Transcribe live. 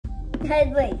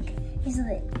He's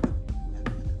like.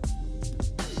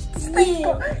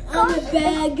 I'm a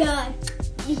bad guy.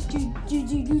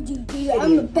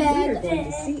 I'm a bad guy. We are going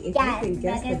to see if you can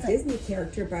guess the Disney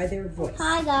character by their voice.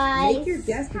 Hi guys. Make your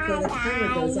guess before the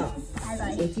timer goes off.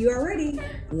 If you are ready,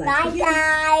 let's begin.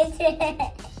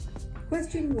 Guys.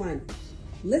 Question 1.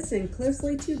 Listen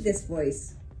closely to this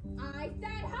voice. I said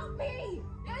help me!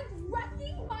 And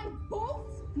wrecking my boat?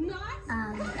 Not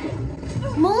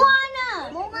Moana.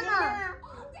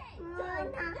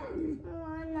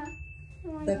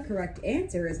 The correct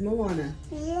answer is Moana.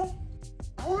 Wrecking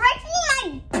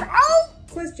my boat.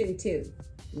 Question 2.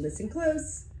 Listen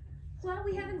close. Well,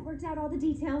 we haven't worked out all the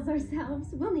details ourselves.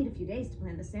 We'll need a few days to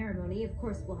plan the ceremony. Of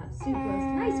course, we'll have soup, roast,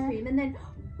 and ice cream, and then...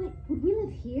 Wait, would we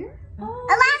live here? Oh,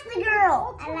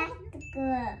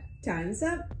 Elastigirl. Time's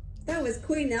up. That was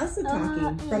Queen Elsa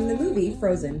talking from the movie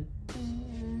Frozen.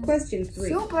 Question 3.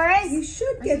 Supers. You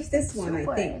should get this one, I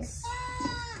think.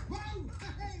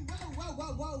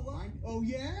 Oh,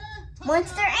 yeah?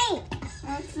 Monster Inc.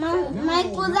 Mike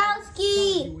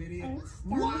Wazowski.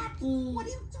 What? What are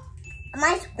you talking?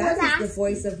 Mike That is the Wazowski.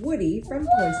 voice of Woody from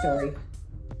Toy Story.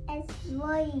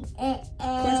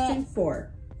 Question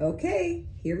 4. Okay,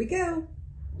 here we go.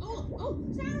 Oh,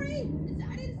 sorry.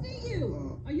 I didn't see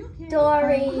you. Are you okay?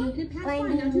 Dory. It passed by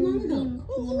not too long ago.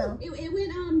 Nemo. It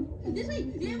went, this way.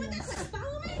 It went this way.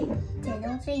 Follow me.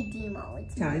 Don't say Demo.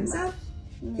 It's Time's Nemo. up.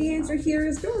 The answer here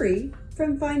is Dory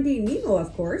from Finding Nemo,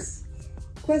 of course.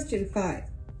 Question 5.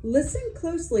 Listen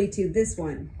closely to this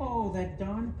one. Oh, that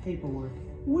darn paperwork.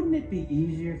 Wouldn't it be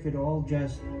easier if it all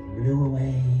just blew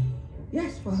away?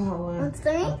 Yes, well, Monster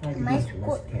Inc.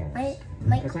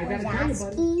 Mike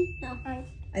Wazowski. No.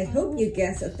 I hope you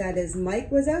guess that is Mike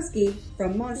Wazowski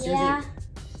from Monsters Yeah. Inc.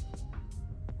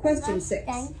 Question 6.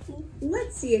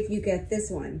 Let's see if you get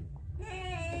this one.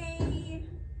 Hey,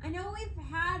 I know we've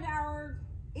had our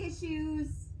issues,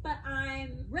 but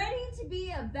I'm ready to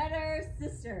be a better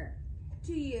sister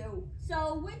to you.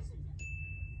 So which...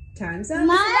 Time's up.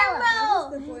 Marvel. That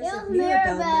was the voice It of was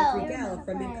Mirabelle Mirabelle. Madrigal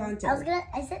from Encanto.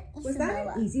 I said Was that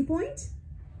an easy point?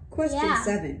 Question Yeah.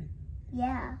 7.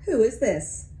 Yeah. Who is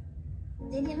this?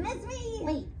 Did you miss me?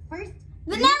 Wait, first...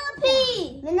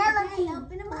 Vanellope.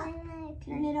 Open them up.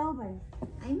 Turn it over.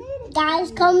 I made it.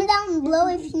 Guys, comment down below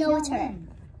if you know it's her.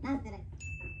 Not that I...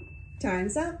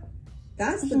 Time's up.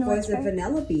 That's the You know voice it's of her.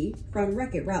 Vanellope from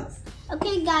Wreck-It Ralph.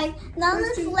 Okay, guys. Now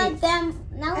let's Question let 8. them.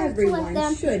 Now let's let Everyone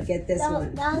them. should get this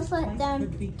one. Now let's let Life them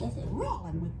would be guess it.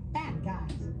 rolling with bad guys.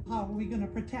 How are we going to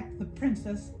protect the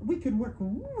princess? We could work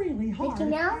really hard Mickey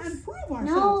Mouse? and prove No,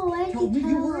 ourselves. I Told me can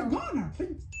you were a tell. goner.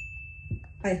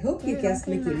 I hope you Yeah, guessed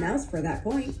Mickey Mickey Mouse for that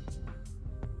point.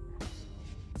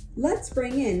 Let's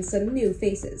bring in some new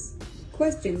faces.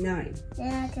 Question 9.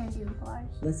 Yeah, I can do bars.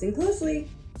 Listen closely.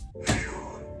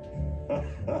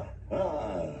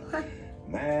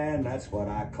 Man, that's what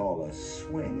I call a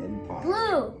swinging party.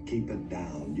 Blue. Keep it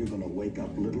down. You're gonna wake up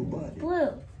little buddy.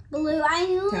 Blue. I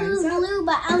knew it Time's was up. blue,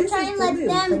 but I'm This trying is to let Baloo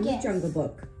them from guess. the Jungle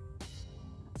Book.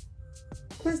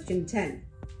 Question 10.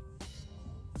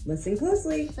 Listen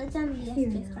closely. Let them guess. Here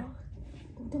guess now.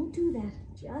 Oh, don't do that.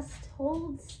 Just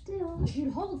hold still. If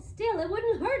you'd hold still, it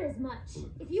wouldn't hurt as much.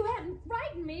 If you hadn't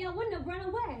frightened me, I wouldn't have run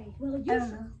away. Well, I you don't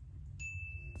know.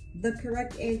 The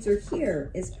correct answer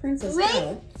here is Princess Wait,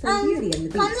 Belle from Beauty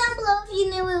and the comment Beast. down below if you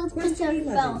knew it was Question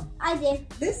Princess 11. Belle. I did.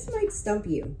 This might stump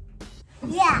you.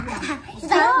 Yeah.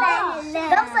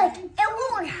 That's like, it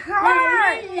won't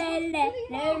hurt.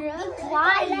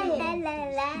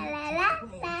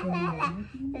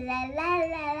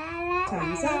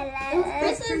 Time's up. It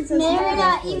was Princess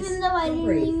Merida, even though I didn't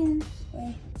Great. even...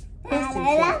 Question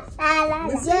 12. Listen Jada,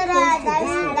 close to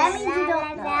that this means you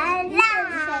don't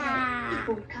know.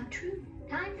 Before it come true,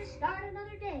 time to start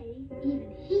another day.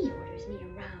 Even he orders me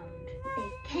around. They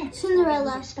can't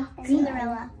Cinderella. stop me.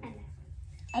 Cinderella.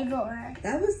 I vote her.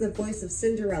 That was the voice of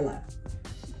Cinderella.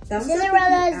 Thumbs up if you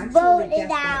Cinderella's actually voted guessed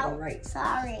that out. one right.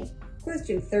 Sorry.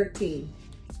 Question 13.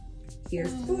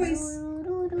 Here's the voice.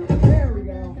 There we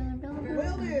go.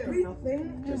 Will do.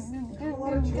 Nothing. Just a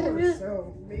lot of chores,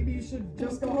 so maybe you should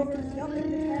just go over and jump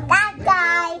in the town. That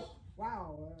guy.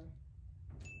 Wow.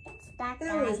 It's that That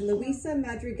guy. was Luisa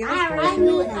Madrigal. I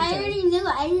knew it. I already knew it.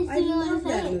 I just I didn't know love what to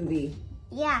that say. movie.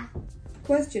 Yeah.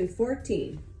 Question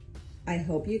 14. I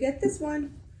hope you get this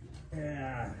one.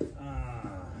 Yeah,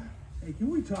 hey, can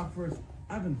we talk first?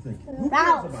 I've been thinking. Who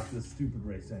Ralph. cares about this stupid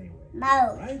race anyway?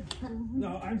 Mouse. Right?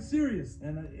 No, I'm serious,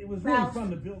 and it was really Ralph. fun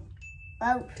to build.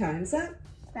 Vote. Time's up.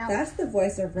 Ralph. That's the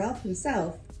voice of Ralph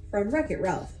himself from Wreck-It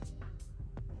Ralph.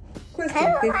 Question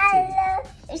Hello,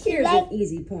 15. Here's an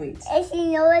easy point. If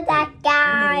you know that What am I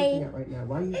guy. looking at right now?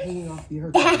 Why are you hanging off the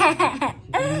earth? I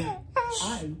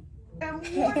am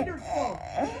wonderful.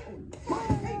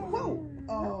 Hey, whoa.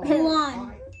 Oh, Come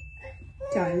on.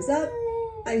 Time's up.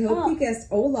 I hope you guessed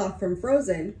Olaf from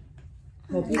Frozen.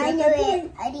 Hope you I got knew that it.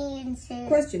 point. I didn't say it.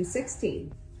 Question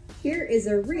 16. Here is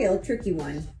a real tricky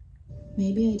one.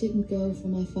 Maybe I didn't go for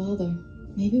my father.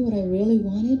 Maybe what I really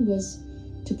wanted was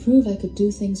to prove I could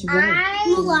do things right.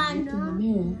 Move When I on. looked in the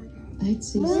mirror, I'd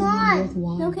see Move someone on.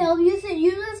 worthwhile. No, Kaleb, you said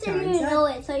you didn't Time's know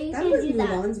up. it, so you That can't was do that.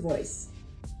 Mulan's voice.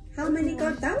 How many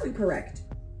got that one correct?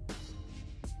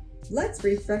 Let's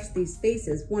refresh these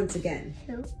faces once again.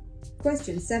 Who?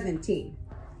 Question 17.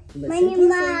 Listen Minnie closely.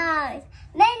 Mouse.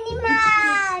 Minnie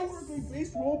Mouse.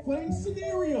 Birthday-based role-playing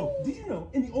scenario. Did you know,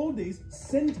 in the old days,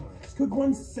 centaurs could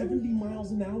run 70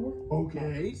 miles an hour?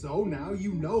 Okay, so now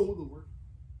you know the word.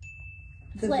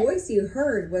 The Flip. voice you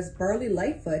heard was Barley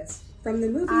Lightfoot's from the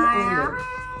movie Onward.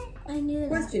 I knew that.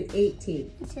 Question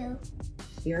 18. Two.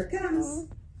 Here it comes.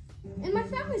 And my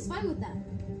family's fine with that.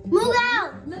 Move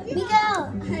out! Let me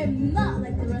Miguel! I'm not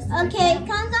like the rest of Okay,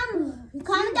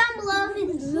 comment down below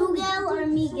if it's Miguel or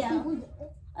Miguel.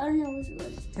 I don't know which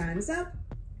one. Time's up.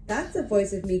 That's the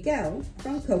voice of Miguel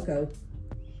from Coco.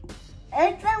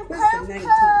 It's from Question 19.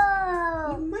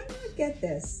 Coco. You might not get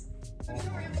this.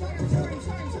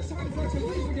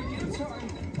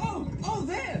 Oh,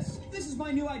 this! This is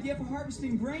my new idea for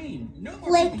harvesting grain. No more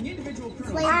Flip. picking individual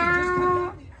kernels. Flip.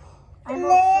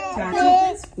 Time to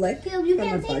guess flick Caleb, you from a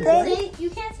can't say Bud the Light. same. You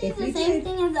can't say If the you same did,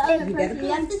 thing as the other you get a person.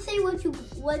 You have point. to say what you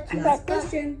Last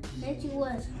question. that you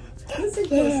was. Listen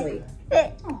closely.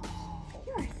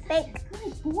 Fake.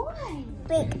 Good boy.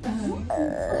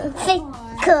 Fake.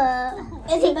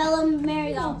 Isabella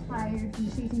Marigold. Fired from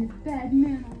chasing his bad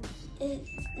man.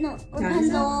 No, Time's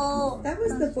Rapunzel. up. That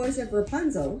was the voice of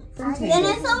Rapunzel from Then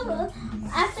I Tangled. saw,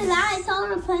 after that, I saw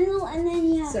Rapunzel, and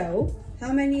then, yeah. So,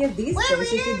 how many of these voices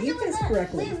did you guess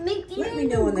correctly? Let me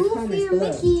know in the Goofy comments or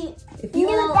below. Mickey. If you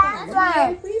Do have that a comment,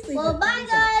 one. please leave Well, a bye, thumbs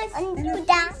up. guys. And do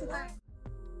that one.